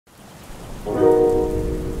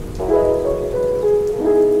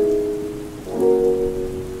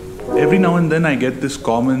now and then I get this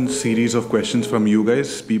common series of questions from you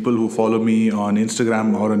guys, people who follow me on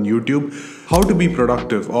Instagram or on YouTube. How to be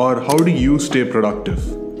productive, or how do you stay productive?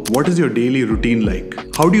 What is your daily routine like?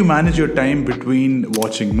 How do you manage your time between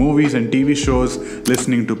watching movies and TV shows,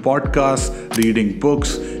 listening to podcasts, reading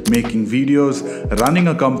books, making videos, running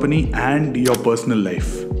a company, and your personal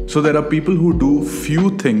life? So there are people who do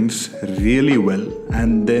few things really well,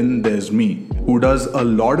 and then there's me, who does a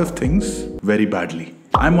lot of things very badly.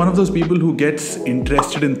 I'm one of those people who gets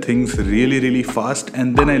interested in things really fast,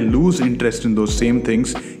 and then I lose interest in those same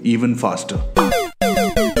things even faster.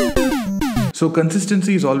 So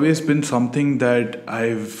consistency has always been something that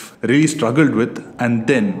I've really struggled with, and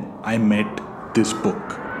then I met this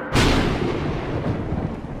book.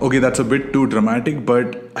 Okay, that's a bit too dramatic,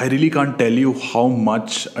 but I really can't tell you how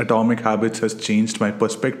much Atomic Habits has changed my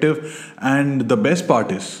perspective. And the best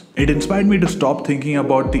part is, it inspired me to stop thinking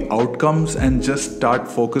about the outcomes and just start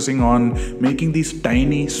focusing on making these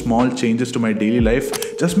tiny, small changes to my daily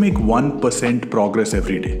life. Just make 1% progress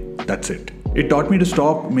every day. That's it. It taught me to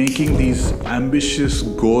stop making these ambitious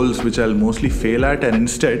goals which I'll mostly fail at, and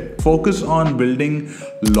instead focus on building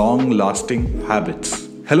long-lasting habits.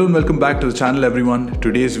 Hello and welcome back to the channel, everyone.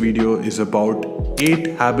 Today's video is about 8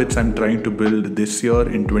 habits I'm trying to build this year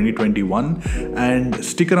in 2021, and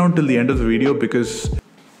stick around till the end of the video because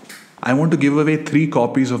I want to give away 3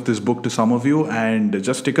 copies of this book to some of you, and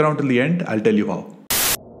just stick around till the end. I'll tell you how.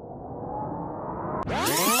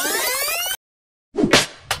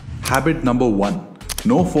 Habit number 1.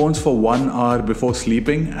 No phones for 1 hour before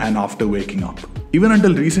sleeping and after waking up. Even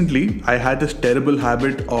until recently, I had this terrible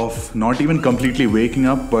habit of not even completely waking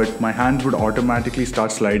up, but my hands would automatically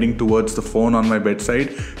start sliding towards the phone on my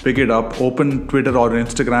bedside, pick it up, open Twitter or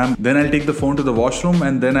Instagram, then I'll take the phone to the washroom,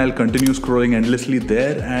 and then I'll continue scrolling endlessly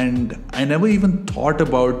there, and I never even thought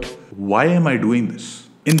about why am I doing this?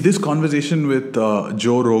 In this conversation with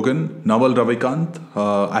Joe Rogan, Naval Ravikant,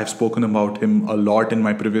 I've spoken about him a lot in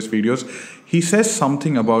my previous videos. He says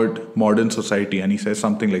something about modern society, and he says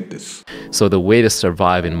something like this. So the way to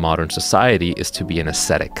survive in modern society is to be an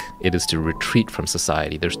ascetic. It is to retreat from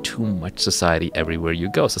society. There's too much society everywhere you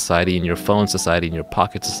go. Society in your phone, society in your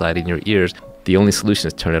pocket, society in your ears. The only solution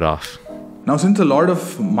is turn it off. Now, since a lot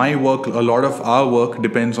of my work, a lot of our work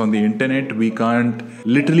depends on the internet, we can't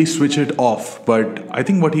literally switch it off. But I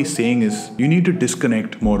think what he's saying is you need to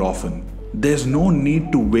disconnect more often. There's no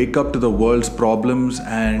need to wake up to the world's problems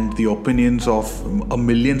and the opinions of a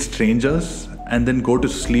million strangers and then go to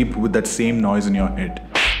sleep with that same noise in your head.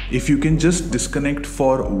 If you can just disconnect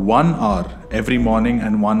for 1 hour every morning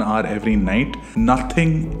and 1 hour every night,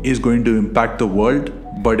 nothing is going to impact the world,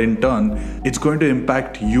 but in turn, it's going to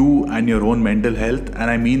impact you and your own mental health. And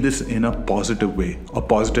I mean this in a positive way, a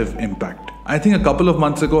positive impact. I think a couple of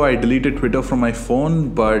months ago, I deleted Twitter from my phone,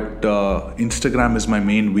 but Instagram is my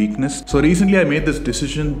main weakness. So recently I made this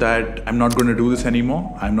decision that I'm not going to do this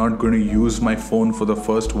anymore. I'm not going to use my phone for the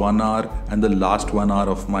first 1 hour and the last 1 hour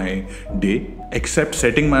of my day. Except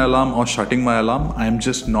setting my alarm or shutting my alarm, I'm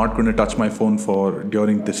just not going to touch my phone for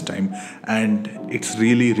during this time, and it's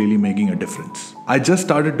really making a difference. I just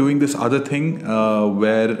started doing this other thing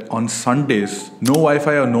where on Sundays, no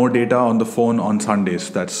Wi-Fi or no data on the phone on Sundays.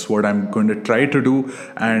 That's what I'm going to try to do,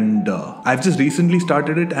 and I've just recently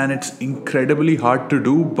started it, and it's incredibly hard to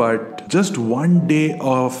do, but just 1 day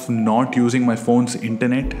of not using my phone's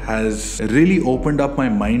internet has really opened up my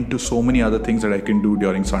mind to so many other things that I can do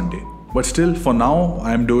during Sunday. But still, for now,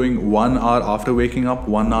 I'm doing 1 hour after waking up,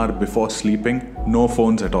 1 hour before sleeping, no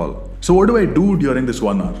phones at all. So what do I do during this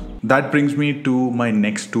 1 hour? That brings me to my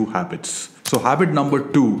next 2 habits. So habit number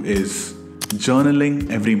 2 is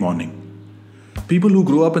journaling every morning. People who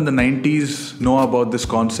grew up in the 90s know about this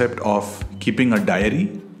concept of keeping a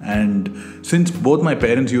diary. And since both my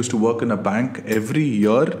parents used to work in a bank, every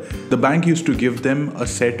year the bank used to give them a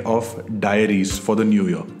set of diaries for the new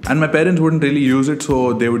year. And my parents wouldn't really use it,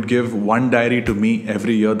 so they would give 1 diary to me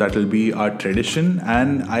every year. That will be our tradition,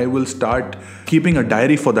 and I will start keeping a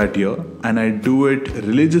diary for that year, and I do it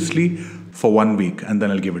religiously for 1 week, and then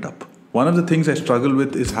I'll give it up. One of the things I struggle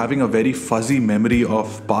with is having a very fuzzy memory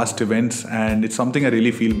of past events, and it's something I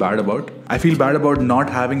really feel bad about. I feel bad about not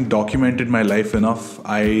having documented my life enough.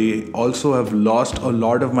 I also have lost a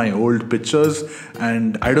lot of my old pictures,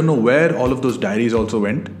 and I don't know where all of those diaries also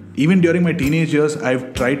went. Even during my teenage years,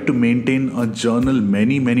 I've tried to maintain a journal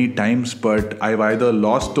many times, but I've either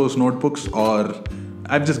lost those notebooks or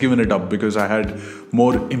I've just given it up because I had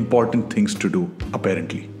more important things to do,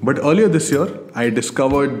 apparently. But earlier this year, I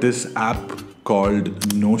discovered this app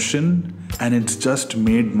called Notion, and it's just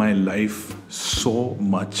made my life so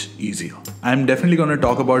much easier. I'm definitely going to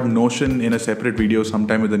talk about Notion in a separate video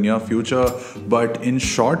sometime in the near future, but in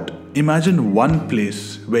short, imagine one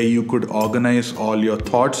place where you could organize all your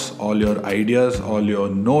thoughts, all your ideas, all your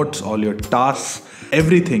notes, all your tasks,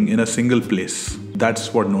 everything in a single place.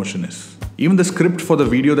 That's what Notion is. Even the script for the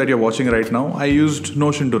video that you're watching right now, I used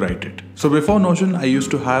Notion to write it. So before Notion, I used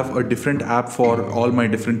to have a different app for all my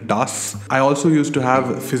different tasks. I also used to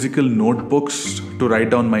have physical notebooks to write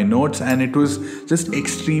down my notes, and it was just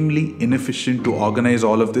extremely inefficient to organize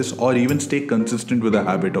all of this or even stay consistent with the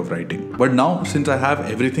habit of writing. But now, since I have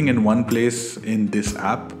everything in one place in this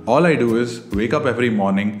app, all I do is wake up every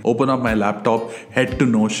morning, open up my laptop, head to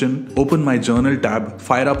Notion, open my journal tab,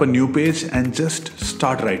 fire up a new page, and just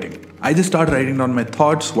start writing. I just start writing down my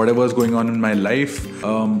thoughts, whatever is going on in my life,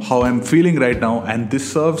 how I'm feeling right now, and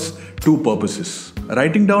this serves two purposes.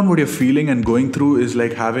 Writing down what you're feeling and going through is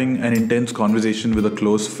like having an intense conversation with a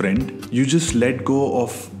close friend. You just let go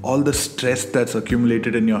of all the stress that's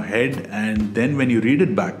accumulated in your head, and then when you read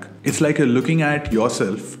it back, it's like you're looking at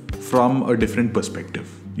yourself from a different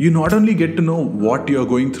perspective. You not only get to know what you're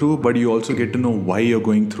going through, but you also get to know why you're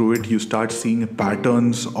going through it. You start seeing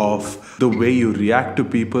patterns of the way you react to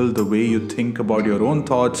people, the way you think about your own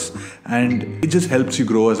thoughts, and it just helps you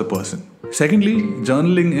grow as a person. Secondly,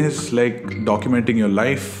 journaling is like documenting your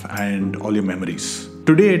life and all your memories.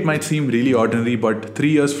 Today it might seem really ordinary, but 3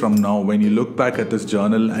 years from now, when you look back at this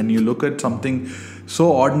journal and you look at something so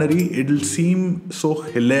ordinary, it'll seem so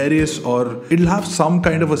hilarious, or it'll have some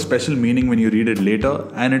kind of a special meaning when you read it later.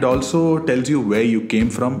 And it also tells you where you came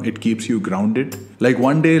from. It keeps you grounded. Like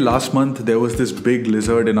one day last month, there was this big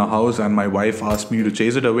lizard in our house and my wife asked me to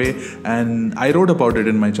chase it away, and I wrote about it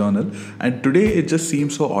in my journal. And today it just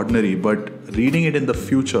seems so ordinary, but reading it in the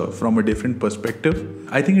future from a different perspective,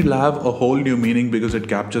 I think it'll have a whole new meaning because it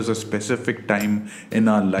captures a specific time in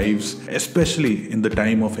our lives, especially in the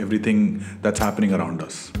time of everything that's happening around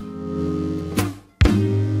us.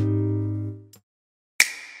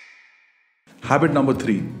 Habit number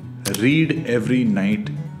 3, read every night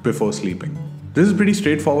before sleeping. This is pretty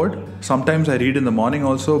straightforward. Sometimes I read in the morning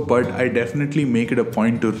also, but I definitely make it a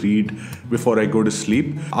point to read before I go to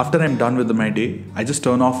sleep. After I'm done with my day, I just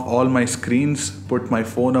turn off all my screens, put my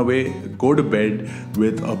phone away, go to bed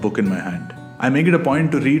with a book in my hand. I make it a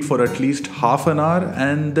point to read for at least half an hour,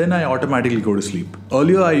 and then I automatically go to sleep.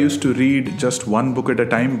 Earlier I used to read just one book at a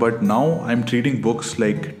time, but now I'm treating books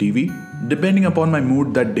like TV. Depending upon my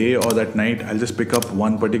mood that day or that night, I'll just pick up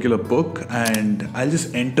one particular book and I'll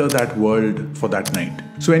just enter that world for that night.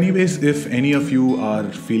 So anyways, if any of you are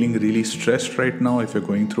feeling really stressed right now, if you're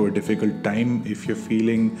going through a difficult time, if you're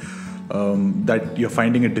feeling that you're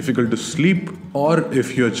finding it difficult to sleep, or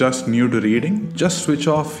if you're just new to reading, just switch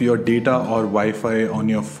off your data or Wi-Fi on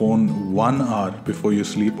your phone 1 hour before you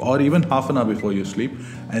sleep, or even half an hour before you sleep,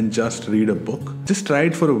 and just read a book. Just try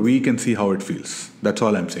it for a week and see how it feels. That's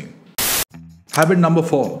all I'm saying. Habit number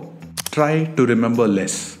 4, try to remember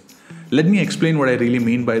less. Let me explain what I really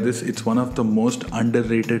mean by this. It's one of the most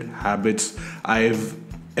underrated habits I've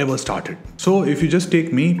ever started. So if you just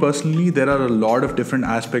take me personally, there are a lot of different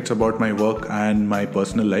aspects about my work and my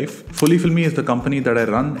personal life. Fully Filmy is the company that I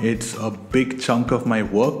run. It's a big chunk of my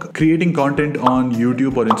work. Creating content on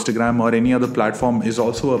YouTube or Instagram or any other platform is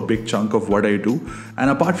also a big chunk of what I do. And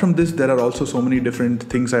apart from this, there are also so many different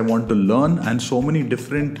things I want to learn and so many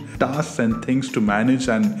different tasks and things to manage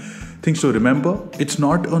and things to remember. It's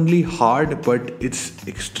not only hard, but it's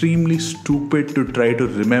extremely stupid to try to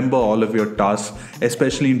remember all of your tasks,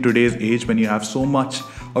 especially in today's age when you have so much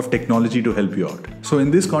of technology to help you out. So in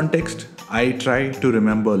this context, I try to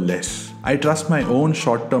remember less. I trust my own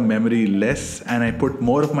short-term memory less, and I put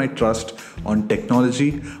more of my trust on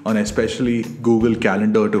technology, on especially Google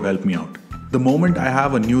Calendar to help me out. The moment I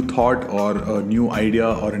have a new thought or a new idea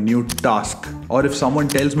or a new task, or if someone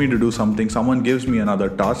tells me to do something, someone gives me another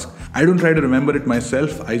task, I don't try to remember it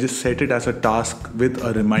myself. I just set it as a task with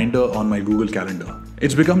a reminder on my Google Calendar.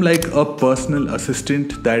 It's become like a personal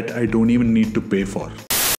assistant that I don't even need to pay for.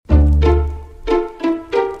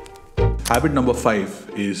 Habit number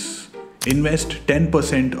 5 is invest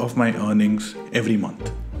 10% of my earnings every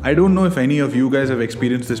month. I don't know if any of you guys have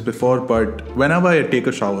experienced this before, but whenever I take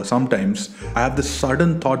a shower, sometimes I have this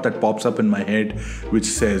sudden thought that pops up in my head which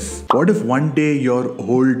says, what if one day you're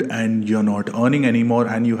old and you're not earning anymore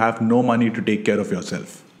and you have no money to take care of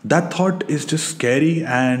yourself? That thought is just scary,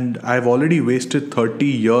 and I've already wasted 30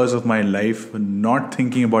 years of my life not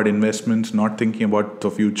thinking about investments, not thinking about the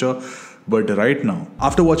future, But right now,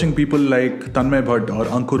 after watching people like Tanmay Bhatt or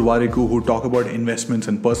Ankur Wariku who talk about investments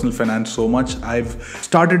and personal finance so much, I've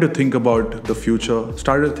started to think about the future,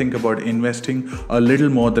 started to think about investing a little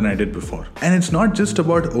more than I did before. And it's not just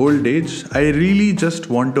about old age. I really just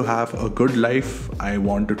want to have a good life. I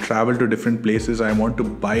want to travel to different places. I want to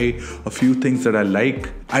buy a few things that I like.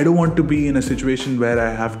 I don't want to be in a situation where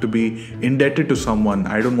I have to be indebted to someone.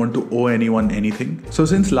 I don't want to owe anyone anything. So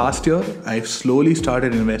since last year, I've slowly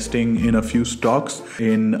started investing in a few stocks,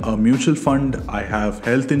 in a mutual fund. I have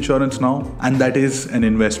health insurance now, and that is an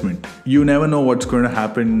investment. You never know what's going to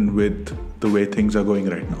happen with the way things are going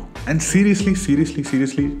right now. And seriously,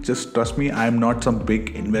 just trust me, I'm not some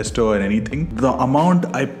big investor or anything. The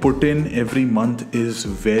amount I put in every month is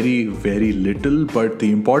very, very little, but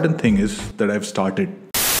the important thing is that I've started.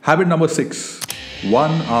 Habit number 6,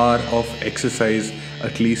 1 hour of exercise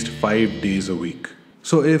at least 5 days a week.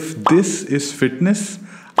 So if this is fitness,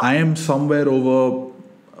 I am somewhere over,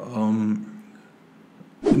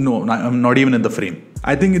 no, I'm not even in the frame.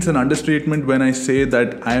 I think it's an understatement when I say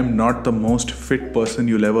that I am not the most fit person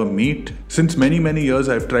you'll ever meet. Since many years,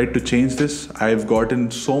 I've tried to change this. I've gotten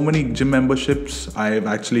so many gym memberships. I've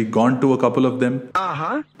actually gone to a couple of them.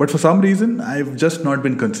 But for some reason, I've just not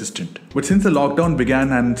been consistent. But since the lockdown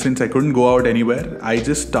began and since I couldn't go out anywhere, I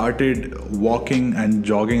just started walking and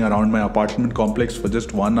jogging around my apartment complex for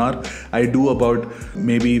just 1 hour. I do about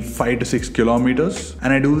maybe 5 to 6 kilometers,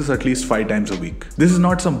 and I do this at least 5 times a week. This is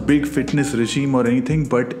not some big fitness regime or anything,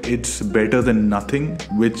 but it's better than nothing,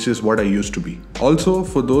 which is what I used to be. Also,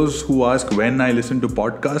 for those who ask when I listen to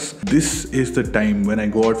podcasts, this is the time when I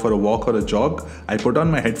go out for a walk or a jog. I put on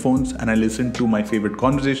my headphones and I listen to my favorite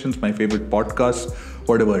conversations, my favorite podcasts,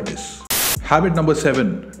 whatever it is. Habit number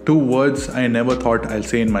 7, 2 words I never thought I'll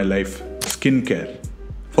say in my life: skincare.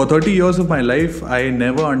 For 30 years of my life, I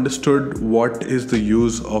never understood what is the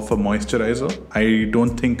use of a moisturizer. I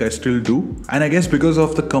don't think I still do. And I guess because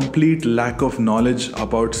of the complete lack of knowledge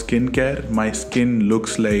about skincare, my skin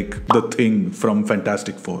looks like the Thing from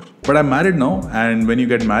Fantastic Four. But I'm married now, and when you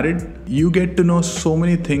get married, you get to know so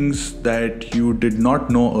many things that you did not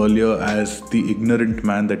know earlier as the ignorant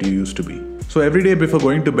man that you used to be. So every day before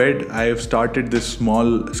going to bed, I have started this small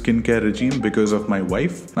skincare regime because of my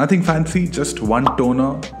wife. Nothing fancy, just 1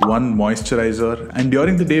 toner, 1 moisturizer. And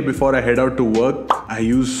during the day before I head out to work, I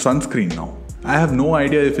use sunscreen now. I have no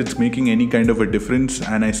idea if it's making any kind of a difference,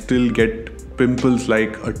 and I still get pimples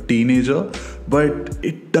like a teenager, but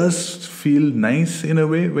it does feel nice in a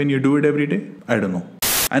way when you do it every day. I don't know.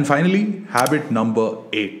 And finally, habit number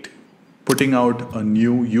 8, putting out a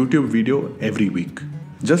new YouTube video every week.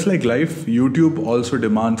 Just like life, YouTube also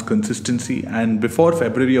demands consistency, and before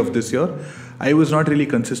February of this year, I was not really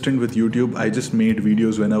consistent with YouTube. I just made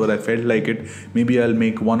videos whenever I felt like it. Maybe I'll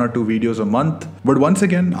make 1 or 2 videos a month. But once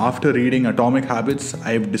again, after reading Atomic Habits,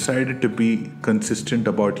 I've decided to be consistent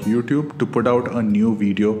about YouTube, to put out a new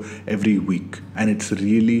video every week. And it's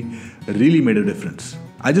really made a difference.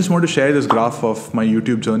 I just want to share this graph of my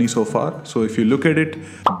YouTube journey so far. So if you look at it,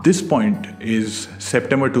 this point is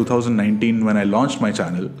September 2019 when I launched my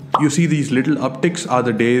channel. You see these little upticks are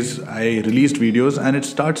the days I released videos, and it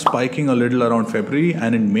starts spiking a little around February,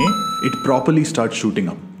 and in May, it properly starts shooting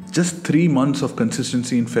up. Just 3 months of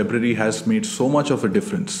consistency in February has made so much of a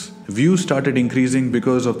difference. Views started increasing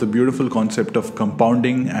because of the beautiful concept of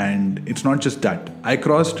compounding, and it's not just that. I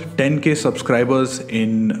crossed 10k subscribers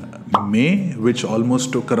in May, which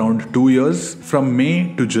almost took around 2 years. From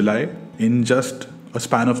May to July, in just a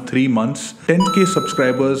span of 3 months, 10k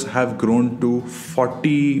subscribers have grown to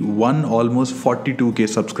 41, almost 42k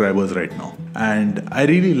subscribers right now. And I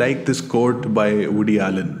really like this quote by Woody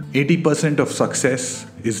Allen: 80% of success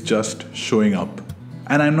is just showing up.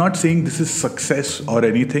 And I'm not saying this is success or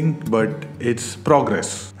anything, but it's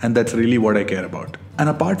progress. And that's really what I care about. And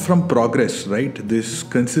apart from progress, right, this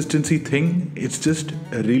consistency thing, it's just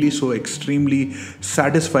really so extremely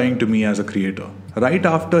satisfying to me as a creator. Right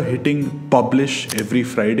after hitting publish every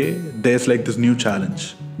Friday, there's like this new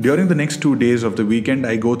challenge. During the next 2 days of the weekend,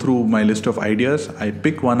 I go through my list of ideas. I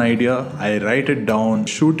pick one idea, I write it down,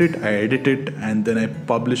 shoot it, I edit it, and then I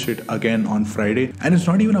publish it again on Friday. And it's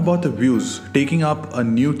not even about the views. Taking up a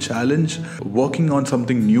new challenge, working on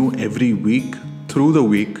something new every week, through the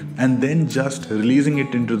week, and then just releasing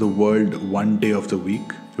it into the world one day of the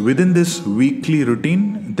week. Within this weekly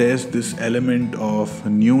routine, there's this element of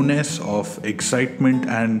newness, of excitement,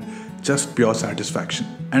 and just pure satisfaction.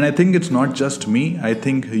 And I think it's not just me. I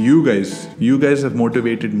think you guys have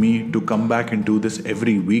motivated me to come back and do this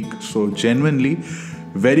every week. So genuinely,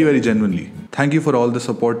 very genuinely, thank you for all the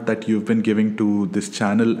support that you've been giving to this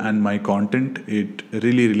channel and my content. It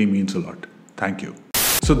really means a lot. Thank you.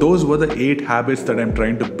 So those were the 8 habits that I'm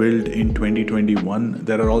trying to build in 2021.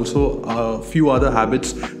 There are also a few other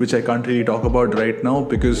habits which I can't really talk about right now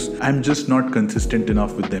because I'm just not consistent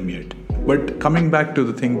enough with them yet. But coming back to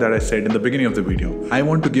the thing that I said in the beginning of the video, I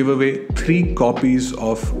want to give away 3 copies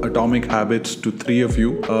of Atomic Habits to 3 of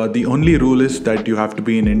you. The only rule is that you have to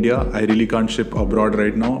be in India. I really can't ship abroad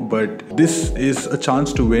right now, but this is a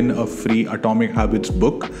chance to win a free Atomic Habits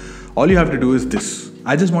book. All you have to do is this.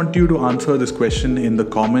 I just want you to answer this question in the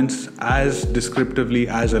comments as descriptively,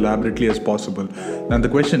 as elaborately as possible. And the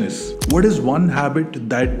question is, what is one habit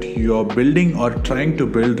that you're building or trying to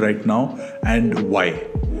build right now and why?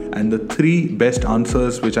 And the 3 best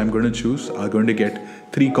answers which I'm going to choose are going to get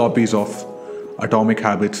 3 copies of Atomic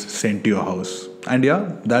Habits sent to your house. And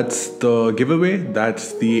yeah, that's the giveaway.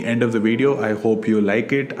 That's the end of the video. I hope you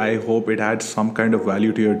like it. I hope it adds some kind of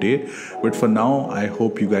value to your day. But for now, I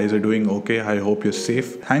hope you guys are doing okay. I hope you're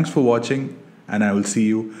safe. Thanks for watching, and I will see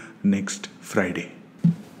you next Friday.